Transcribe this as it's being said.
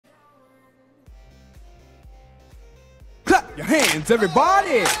your hands,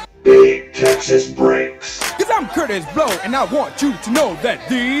 everybody. Big Texas breaks. Cause I'm Curtis Blow, and I want you to know that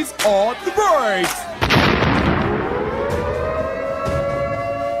these are the breaks.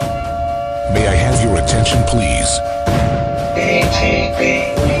 May I have your attention, please?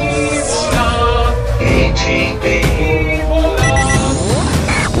 ATB. ATB.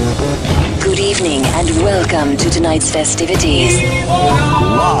 Good evening and welcome to tonight's festivities.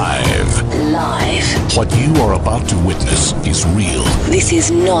 Live. What you are about to witness is real. This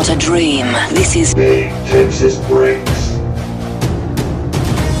is not a dream. This is Big Texas breaks.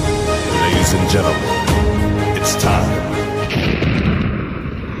 Ladies and gentlemen, it's time.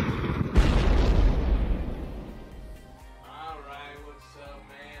 Alright, what's up,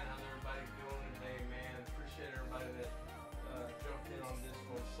 man? How's everybody doing today, man? Appreciate everybody that jumped in on this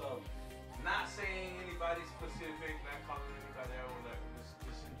one. So, not saying anybody specific, not calling anybody out, like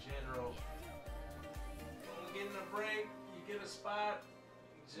just in general. When getting a break, you get a spot,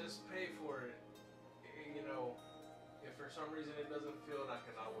 just pay for it. You know, if for some reason it doesn't feel, I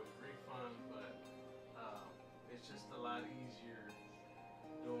can always refund, but it's just a lot easier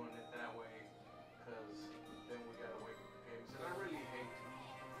doing it that way, because then we gotta wait for payments. And I really hate to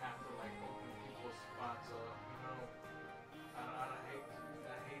have to like open people's spots up, you know. I hate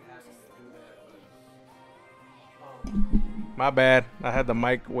having to do that, but my bad. I had the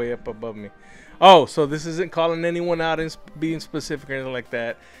mic way up above me. Oh, so this isn't calling anyone out and being specific or anything like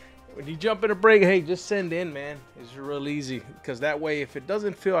that. When you jump in a break, hey, just send in, man. It's real easy, because that way, if it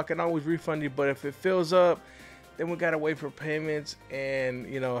doesn't fill, I can always refund you. But if it fills up, then we gotta wait for payments. And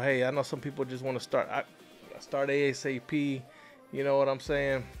you know, hey, I know some people just want to start ASAP. You know what I'm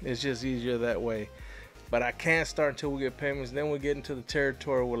saying? It's just easier that way. But I can't start until we get payments. Then we get into the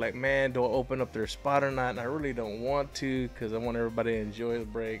territory where, like, man, do I open up their spot or not? And I really don't want to, because I want everybody to enjoy the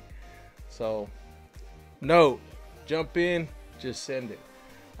break. So, no, jump in, just send it.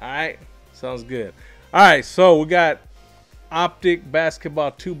 All right, sounds good. All right, so we got Optic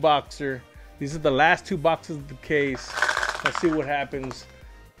Basketball 2 Boxer. These are the last 2 boxes of the case. Let's see what happens.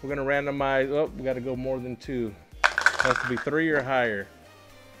 We're gonna randomize. Oh, we got to go more than 2. It has to be 3 or higher.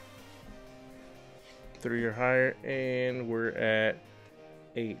 3 or higher, and we're at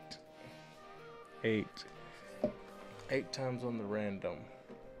 8. 8 times on the random.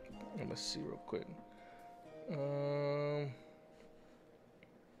 Let's see real quick. We're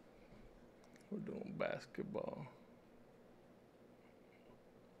doing basketball.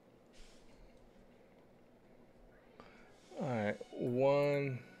 All right,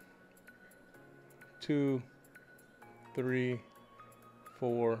 1, 2, 3,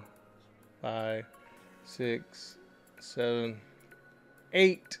 4, 5, 6, 7,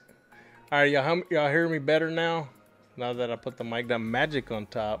 8. All right, y'all hear me better now? Now that I put the mic down, magic on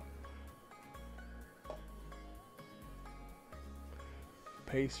top.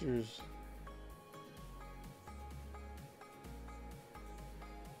 Pacers.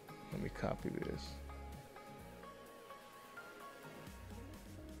 Let me copy this.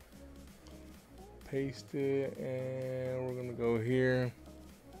 Paste it, and we're gonna go here.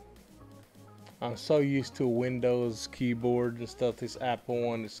 I'm so used to Windows keyboard and stuff. This Apple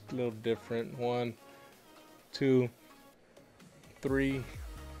one is a little different. 1, 2, 3,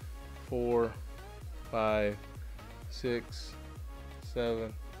 4, 5, 6,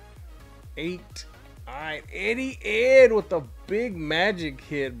 7, 8. All right, Eddie Ed with a big magic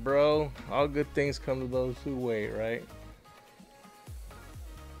hit, bro. All good things come to those who wait, right?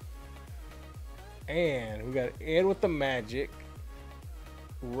 And we got Ed with the magic.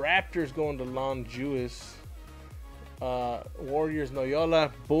 Raptors going to Lon Jewis. Warriors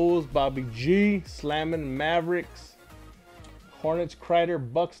Noyola. Bulls Bobby G. Slamming Mavericks. Hornets Kreider.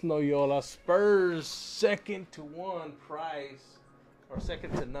 Bucks Noyola. Spurs 2-1 Price. Or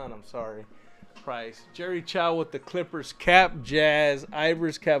 2-0, I'm sorry. Price. Jerry Chow with the Clippers. Cap Jazz.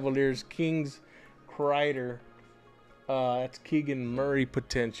 Ivers Cavaliers. Kings Kreider. That's Keegan Murray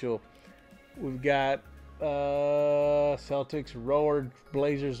potential. We've got Celtics, Rower,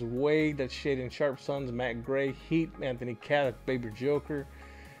 Blazers, Wade, that's Shaden Sharp, Suns, Matt Gray, Heat, Anthony Cat, Baby Joker,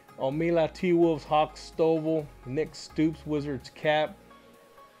 Omila, T-Wolves, Hawks, Stovall, Nick Stoops, Wizards, Cap,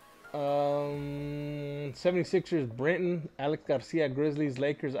 76ers, Brenton, Alex Garcia, Grizzlies,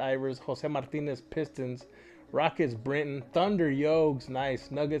 Lakers, Ivers, Jose Martinez, Pistons, Rockets, Brenton, Thunder, Yogs,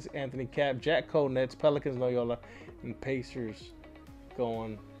 nice, Nuggets, Anthony Cap, Jack Cole, Nets, Pelicans, Noyola, and Pacers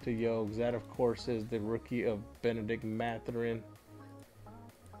going to Yogs. That, of course, is the rookie of Benedict Mathurin.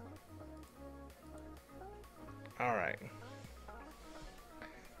 All right.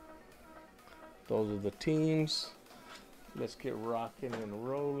 Those are the teams. Let's get rocking and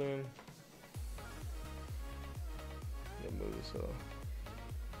rolling. Let me move So.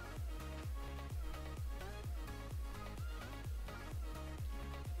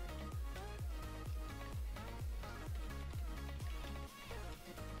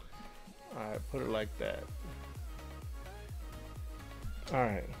 Alright, put it like that.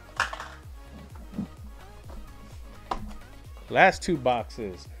 Alright. Last two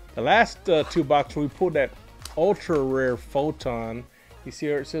boxes. The last two boxes we pulled that ultra rare photon. You see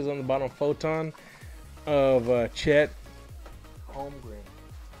where it says on the bottom photon of Chet Holmgren,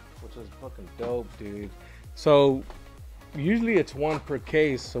 which is fucking dope, dude. So usually it's one per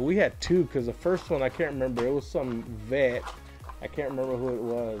case. So we had two because the first one I can't remember. It was some vet. I can't remember who it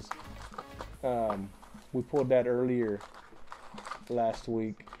was. We pulled that earlier last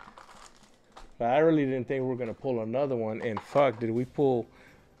week. But I really didn't think we were going to pull another one. And fuck, did we pull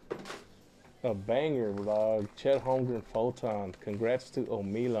a banger, dog. Chet Holmgren Photon. Congrats to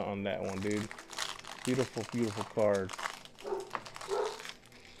Omila on that one, dude. Beautiful, beautiful card.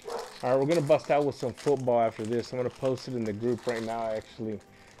 All right, we're going to bust out with some football after this. I'm going to post it in the group right now, actually.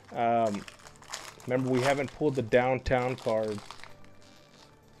 Remember, we haven't pulled the downtown card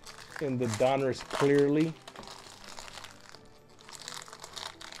in the Donruss Clearly.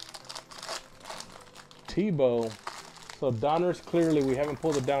 Tebow. So Donruss Clearly, we haven't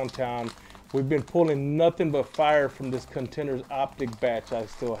pulled the downtown. We've been pulling nothing but fire from this Contenders Optic batch I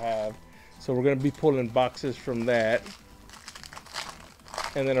still have. So we're going to be pulling boxes from that.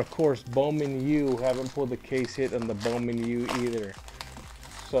 And then, of course, Bowman U. Haven't pulled the case hit on the Bowman U either.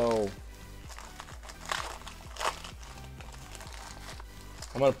 So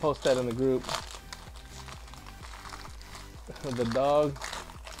I'm going to post that in the group. The dog.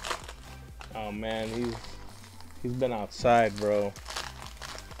 Oh, man, he's been outside, bro.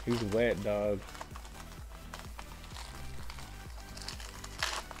 He's wet, dog.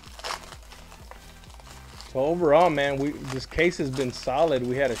 So overall, man, this case has been solid.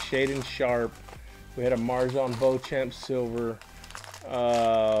 We had a Shaden Sharp, we had a Marjon Beauchamp Silver,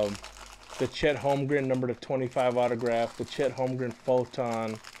 the Chet Holmgren number to 25 autograph, the Chet Holmgren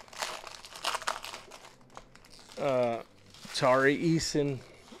Photon, Tari Eason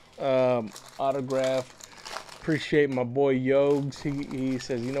autograph. Appreciate my boy Yogs. He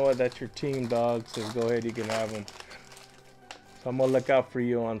says, you know what, that's your team, dog. Says, go ahead, you can have them. So I'm gonna look out for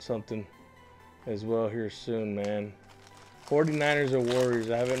you on something as well here soon, man. 49ers or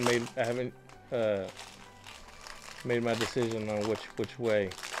Warriors. I haven't made my decision on which way.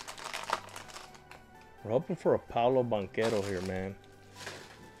 We're hoping for a Paulo Banquero here, man.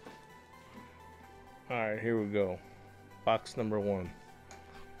 All right, here we go. Box number 1.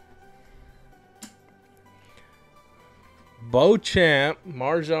 Beauchamp,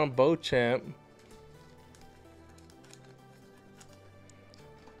 Marjon Beauchamp.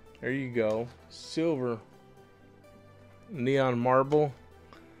 There you go. Silver. Neon marble.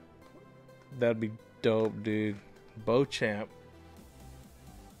 That'd be dope, dude. Beauchamp.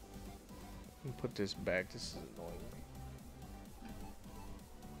 Let me put this back. This is annoying me.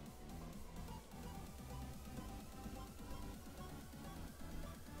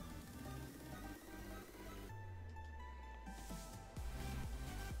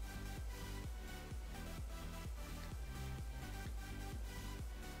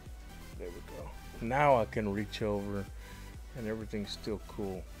 There we go. Now I can reach over and everything's still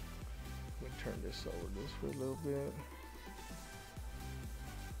cool. Let me turn this over this for a little bit.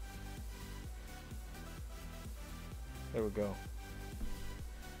 There we go.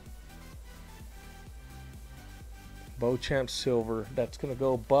 Beauchamp Silver. That's going to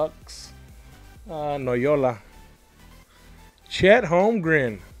go Bucks. Noyola. Chet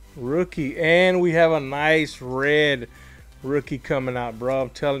Holmgren. Rookie. And we have a nice red rookie coming out, bro. I'm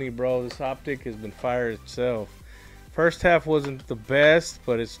telling you, bro, this Optic has been fire itself. First half wasn't the best,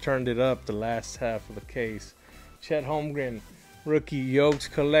 but it's turned it up the last half of the case. Chet Holmgren. Rookie Yokes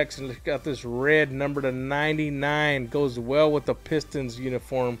collection. Look, got this red number to 99. Goes well with the Pistons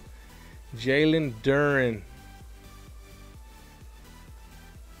uniform. Jalen Duren.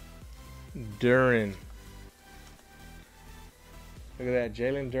 Look at that.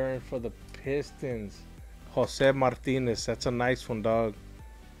 Jalen Duren for the Pistons. Jose Martinez. That's a nice one, dog.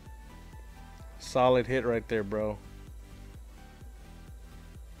 Solid hit right there, bro.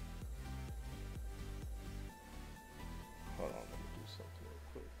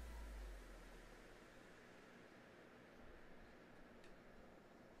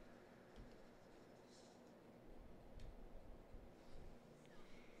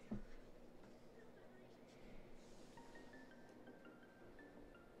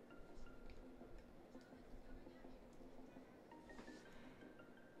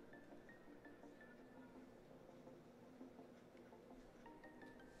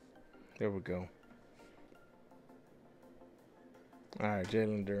 There we go. All right,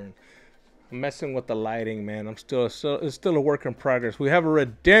 Jalen Duren. I'm messing with the lighting, man. It's still a work in progress. We have a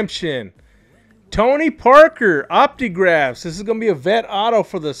redemption. Tony Parker, Optigraphs. This is going to be a vet auto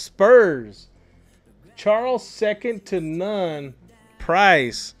for the Spurs. Charles, second to none.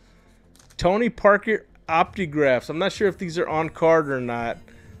 Price. Tony Parker, Optigraphs. I'm not sure if these are on card or not.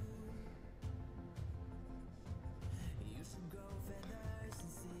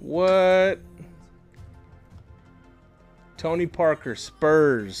 What? Tony Parker,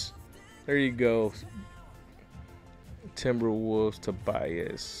 Spurs. There you go. Timberwolves,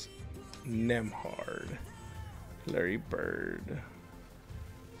 Tobias. Nemhard. Larry Bird.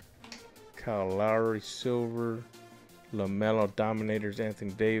 Kyle Lowry, Silver. LaMelo, Dominators, Anthony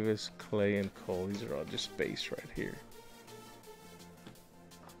Davis, Clay, and Cole. These are all just space right here.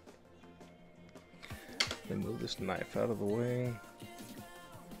 Let me move this knife out of the way.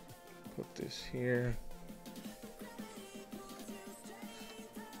 Put this here.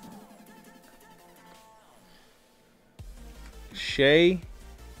 Shea,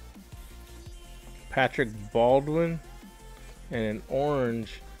 Patrick Baldwin, and an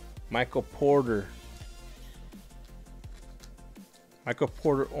orange, Michael Porter. Michael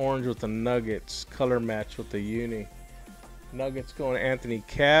Porter orange with the Nuggets. Color match with the uni. Nuggets going to Anthony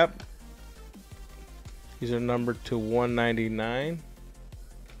Cap. These are numbered to 199.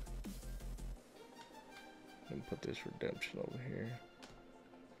 Let me put this redemption over here.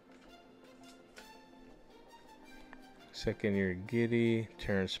 Second year Giddy,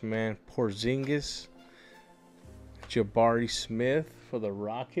 Terrence Mann, Porzingis, Jabari Smith for the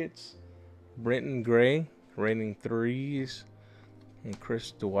Rockets, Brenton Gray, reigning threes, and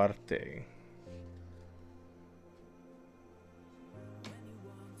Chris Duarte.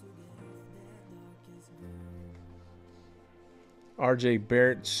 RJ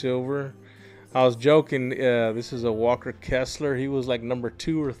Barrett, silver. I was joking. This is a Walker Kessler. He was like number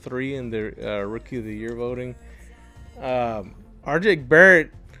 2 or 3 in the Rookie of the Year voting. RJ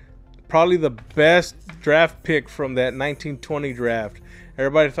Barrett, probably the best draft pick from that 1920 draft.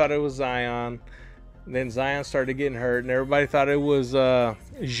 Everybody thought it was Zion. Then Zion started getting hurt, and everybody thought it was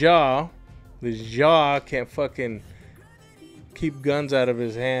Ja. The Ja can't fucking keep guns out of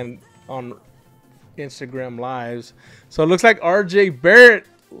his hand on Instagram lives. So it looks like RJ Barrett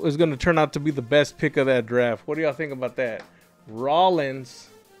was going to turn out to be the best pick of that draft. What do y'all think about that? Rollins.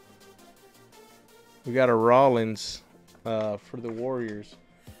 We got a Rollins for the Warriors.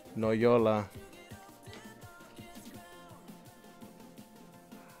 Noyola.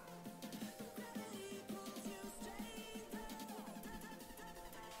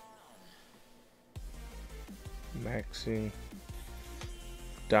 Maxine.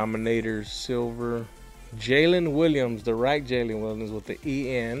 Dominators, silver. Jalen Williams, the right Jalen Williams with the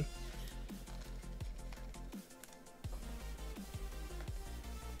EN.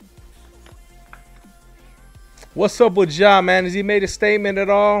 What's up with Ja, man? Has he made a statement at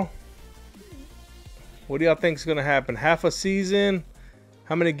all? What do y'all think is going to happen? Half a season?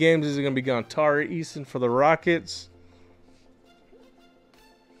 How many games is it going to be gone? Tari Eason for the Rockets.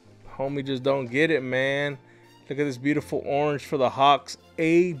 Homie just don't get it, man. Look at this beautiful orange for the Hawks.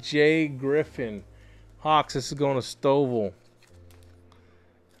 AJ Griffin. Hawks, this is going to Stovall.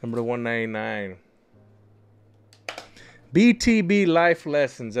 Number 199. BTB life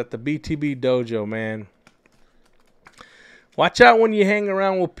lessons at the BTB dojo, man. Watch out when you hang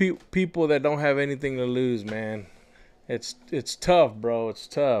around with people that don't have anything to lose, man. It's tough, bro. It's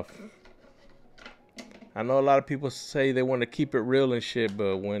tough. I know a lot of people say they want to keep it real and shit,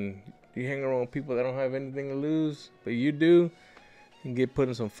 but when you hang around with people that don't have anything to lose, but you do, you can get put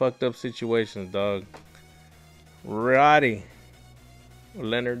in some fucked up situations, dog. Roddy.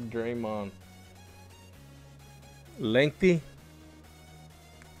 Leonard Draymond. Lengthy.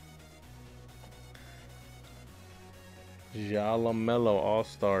 Ja LaMelo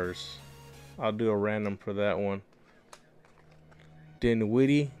All-Stars. I'll do a random for that one.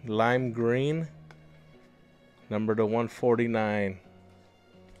 Dinwiddie, lime green. Number to 149.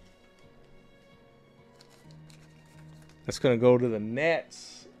 That's going to go to the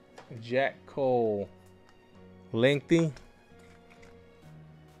Nets. Jack Cole. Lengthy.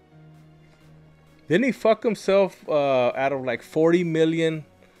 Didn't he fuck himself out of like 40 million?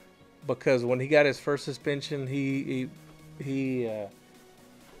 Because when he got his first suspension, he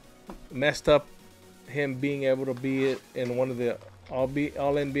messed up him being able to be in one of the all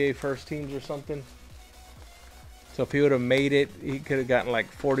NBA first teams or something. So if he would have made it, he could have gotten like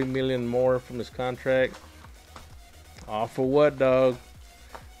 40 million more from his contract. All for what, dog?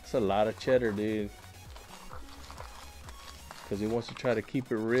 That's a lot of cheddar, dude. Because he wants to try to keep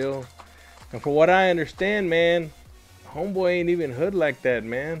it real. And for what I understand, man, homeboy ain't even hood like that,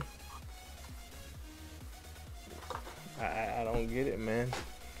 man. I don't get it, man.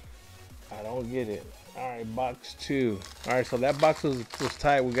 I don't get it. All right, box 2. All right, so that box was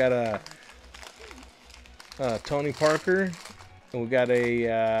tight. We got a Tony Parker, and we got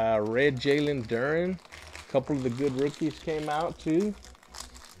a red Jalen Duren. A couple of the good rookies came out too.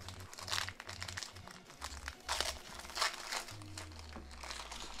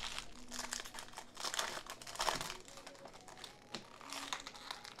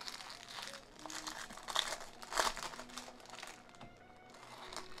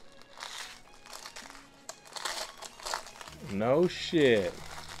 No shit.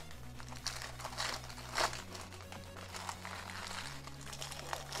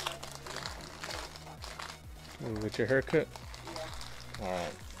 Get your haircut. All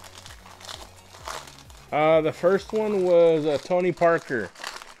right. The first one was Tony Parker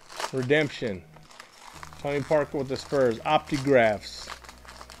Redemption. Tony Parker with the Spurs. Optigraphs.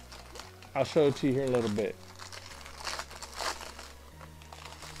 I'll show it to you here in a little bit.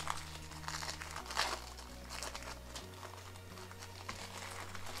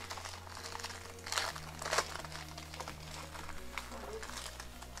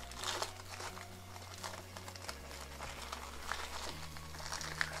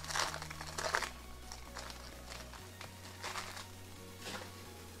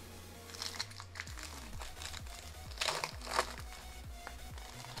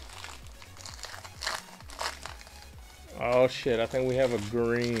 Oh shit, I think we have a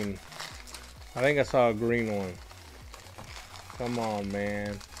green. I think I saw a green one. Come on,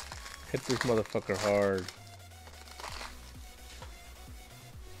 man. Hit this motherfucker hard.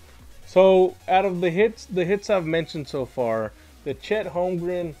 So, out of the hits I've mentioned so far, the Chet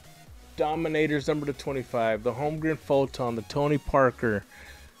Holmgren Dominators number to 25, the Holmgren Photon, the Tony Parker.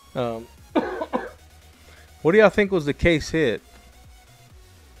 What do y'all think was the case hit?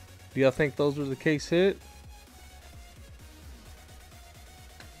 Do y'all think those were the case hit?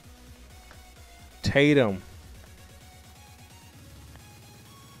 Tatum,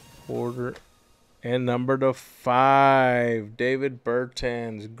 Porter, and number to 5, David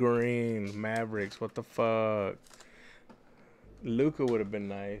Bertans, green, Mavericks. What the fuck? Luka would have been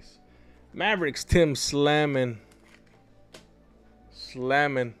nice. Mavericks, Tim Slamming.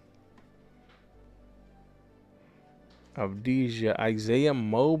 Avdija, Isaiah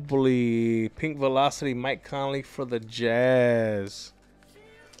Mobley, Pink Velocity, Mike Conley for the Jazz.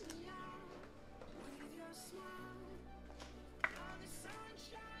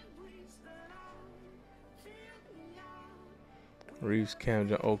 Reeves,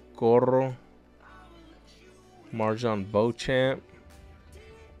 Camden, Okoro, Marjon Beauchamp,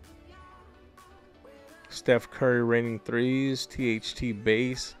 Steph Curry raining threes, THT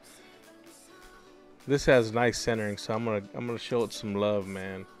base. This has nice centering, so I'm gonna show it some love,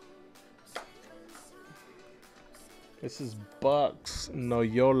 man. This is Bucks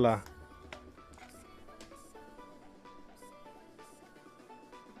Noyola.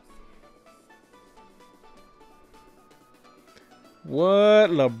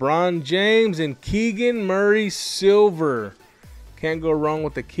 What? LeBron James and Keegan Murray silver. Can't go wrong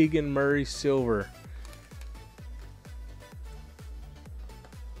with the Keegan Murray silver.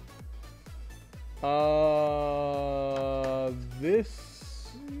 This,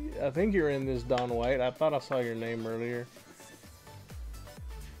 I think you're in this, Don White. I thought I saw your name earlier.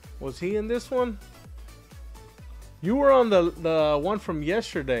 Was he in this one? You were on the one from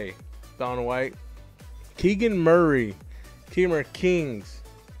yesterday, Don White. Keegan Murray. Keemer Kings,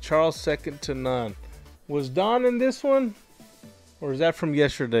 Charles second to none. Was Don in this one? Or is that from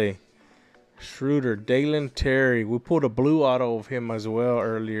yesterday? Schroeder, Dalen Terry. We pulled a blue auto of him as well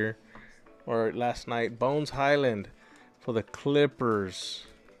earlier. Or last night. Bones Highland for the Clippers.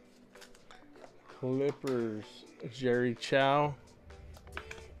 Jerry Chow.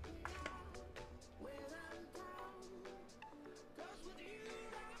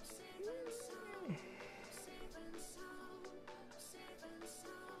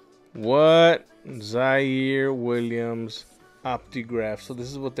 What? Zaire Williams Optigraph. So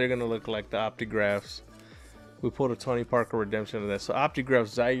this is what they're gonna look like, the Optigraphs. We pulled a Tony Parker redemption of that. So Optigraph,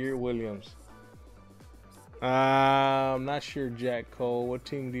 Zaire Williams. I'm not sure, Jack Cole. What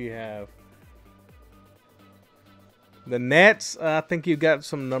team do you have? The Nets. I think you got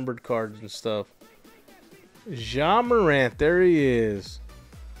some numbered cards and stuff. Ja Morant. There he is.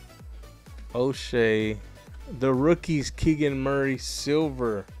 O'Shea. The rookies, Keegan Murray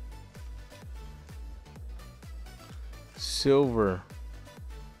silver.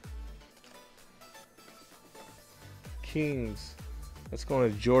 Kings. That's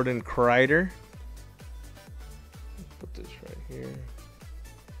going to Jordan Kreider. Put this right here.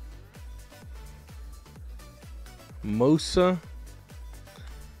 Musa.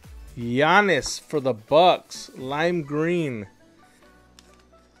 Giannis for the Bucks. Lime green.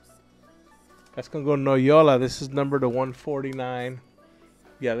 That's going to go Noyola. This is number to 149.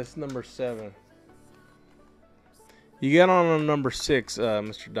 Yeah, this is number 7. You got on number 6,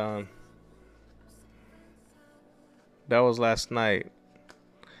 Mr. Don. That was last night.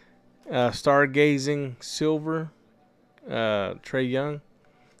 Stargazing silver. Trae Young.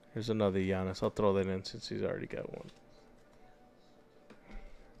 Here's another Giannis. I'll throw that in since he's already got one.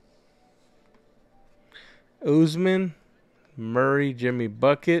 Usman. Murray. Jimmy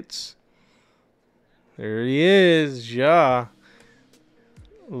Buckets. There he is. Ja.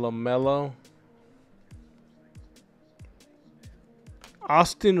 LaMelo.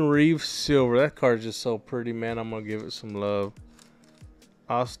 Austin Reeves silver. That card's just so pretty, man. I'm going to give it some love.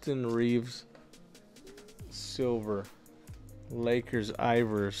 Austin Reeves silver. Lakers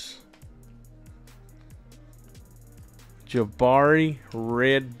Ivers. Jabari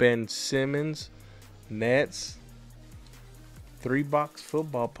red Ben Simmons. Nets. 3-box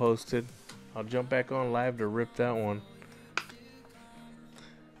football posted. I'll jump back on live to rip that one.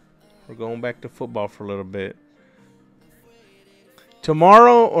 We're going back to football for a little bit.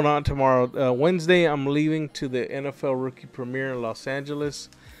 Tomorrow, or not tomorrow, Wednesday, I'm leaving to the NFL Rookie Premiere in Los Angeles.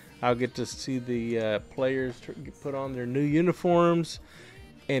 I'll get to see the players put on their new uniforms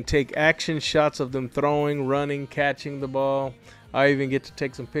and take action shots of them throwing, running, catching the ball. I even get to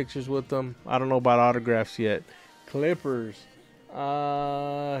take some pictures with them. I don't know about autographs yet. Clippers,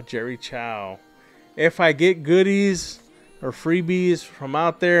 Jerry Chow. If I get goodies or freebies from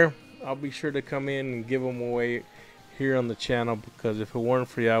out there, I'll be sure to come in and give them away here on the channel, because if it weren't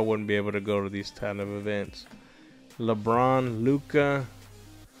for you, I wouldn't be able to go to these kind of events. LeBron, Luka,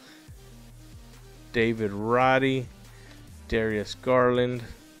 David Roddy, Darius Garland,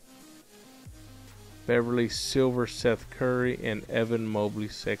 Beverly Silver, Seth Curry, and Evan Mobley,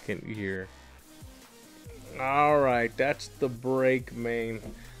 second year. All right, that's the break, man.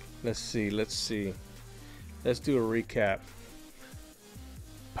 Let's see. Let's do a recap.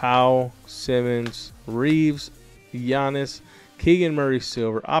 Powell, Simmons, Reeves, Giannis, Keegan Murray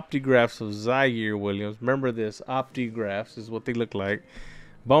silver, optigraphs of Zaire Williams. Remember this, optigraphs is what they look like.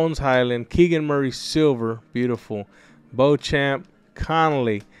 Bones Highland, Keegan Murray silver, beautiful. Beauchamp,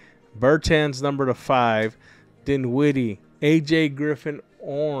 Connolly, Bertans number to 5, Dinwiddie, AJ Griffin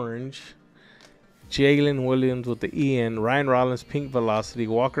orange, Jalen Williams with the EN, Ryan Rollins pink velocity,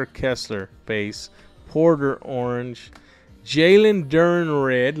 Walker Kessler base, Porter orange, Jalen Duren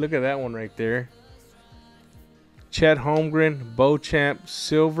red. Look at that one right there. Chet Holmgren, Beauchamp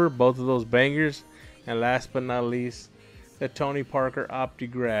silver, both of those bangers. And last but not least, the Tony Parker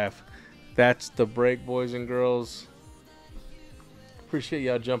Optigraph. That's the break, boys and girls. Appreciate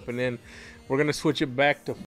y'all jumping in. We're going to switch it back to